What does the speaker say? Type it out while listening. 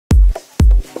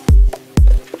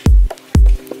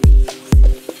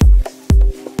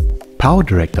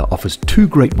PowerDirector offers two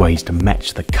great ways to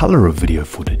match the color of video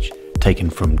footage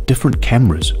taken from different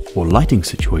cameras or lighting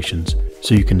situations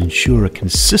so you can ensure a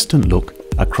consistent look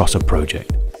across a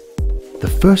project.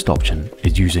 The first option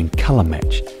is using color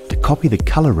match to copy the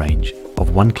color range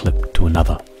of one clip to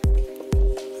another.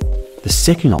 The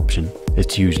second option is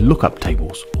to use lookup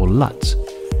tables or LUTs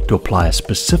to apply a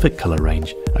specific color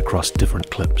range across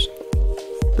different clips.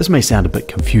 This may sound a bit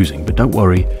confusing, but don't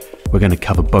worry, we're going to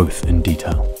cover both in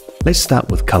detail. Let's start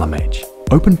with color match.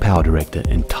 Open PowerDirector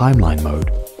in timeline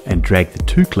mode and drag the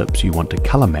two clips you want to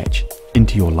color match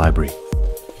into your library.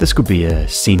 This could be a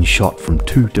scene shot from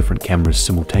two different cameras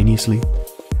simultaneously,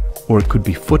 or it could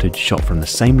be footage shot from the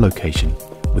same location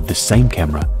with the same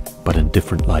camera but in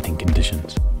different lighting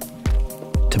conditions.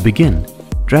 To begin,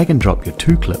 drag and drop your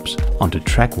two clips onto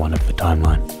track 1 of the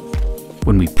timeline.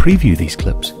 When we preview these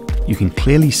clips, you can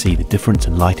clearly see the difference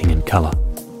in lighting and color.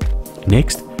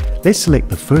 Next, let's select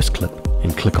the first clip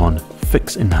and click on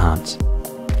Fix Enhance.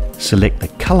 Select the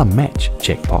Color Match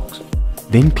checkbox,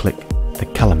 then click the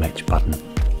Color Match button.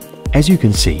 As you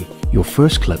can see, your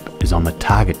first clip is on the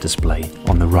target display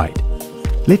on the right.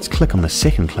 Let's click on the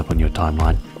second clip on your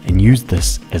timeline and use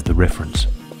this as the reference.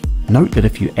 Note that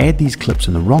if you add these clips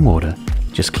in the wrong order,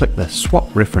 just click the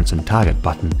Swap Reference and Target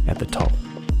button at the top.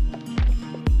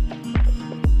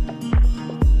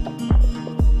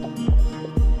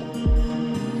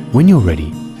 When you're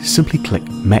ready, simply click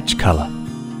Match Color.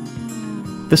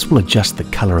 This will adjust the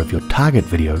color of your target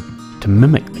video to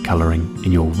mimic the coloring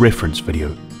in your reference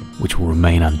video, which will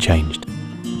remain unchanged.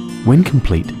 When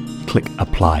complete, click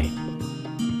Apply,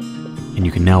 and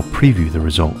you can now preview the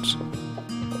results.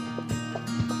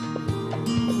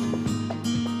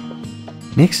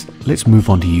 Next, let's move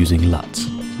on to using LUTs.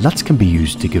 LUTs can be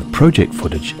used to give project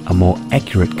footage a more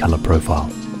accurate color profile,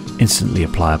 instantly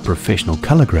apply a professional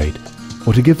color grade,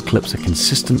 or to give clips a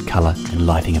consistent color and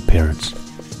lighting appearance.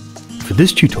 For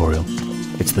this tutorial,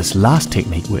 it's this last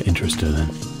technique we're interested in,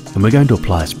 and we're going to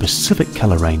apply a specific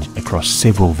color range across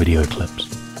several video clips.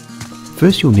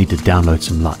 First, you'll need to download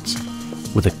some LUTs.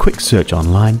 With a quick search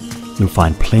online, you'll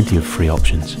find plenty of free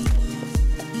options.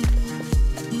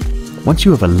 Once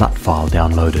you have a LUT file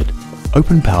downloaded,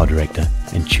 open PowerDirector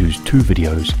and choose two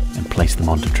videos and place them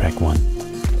onto track 1.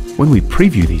 When we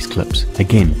preview these clips,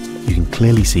 again, you can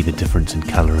clearly see the difference in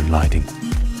color and lighting.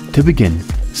 To begin,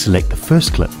 select the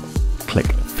first clip, click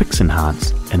Fix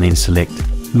Enhance, and then select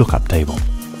Lookup Table.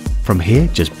 From here,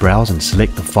 just browse and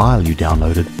select the file you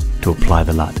downloaded to apply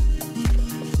the LUT.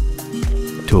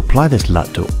 To apply this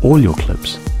LUT to all your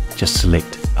clips, just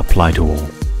select Apply to All.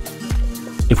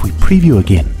 If we preview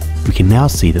again, we can now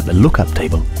see that the lookup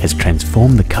table has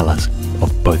transformed the colors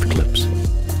of both clips.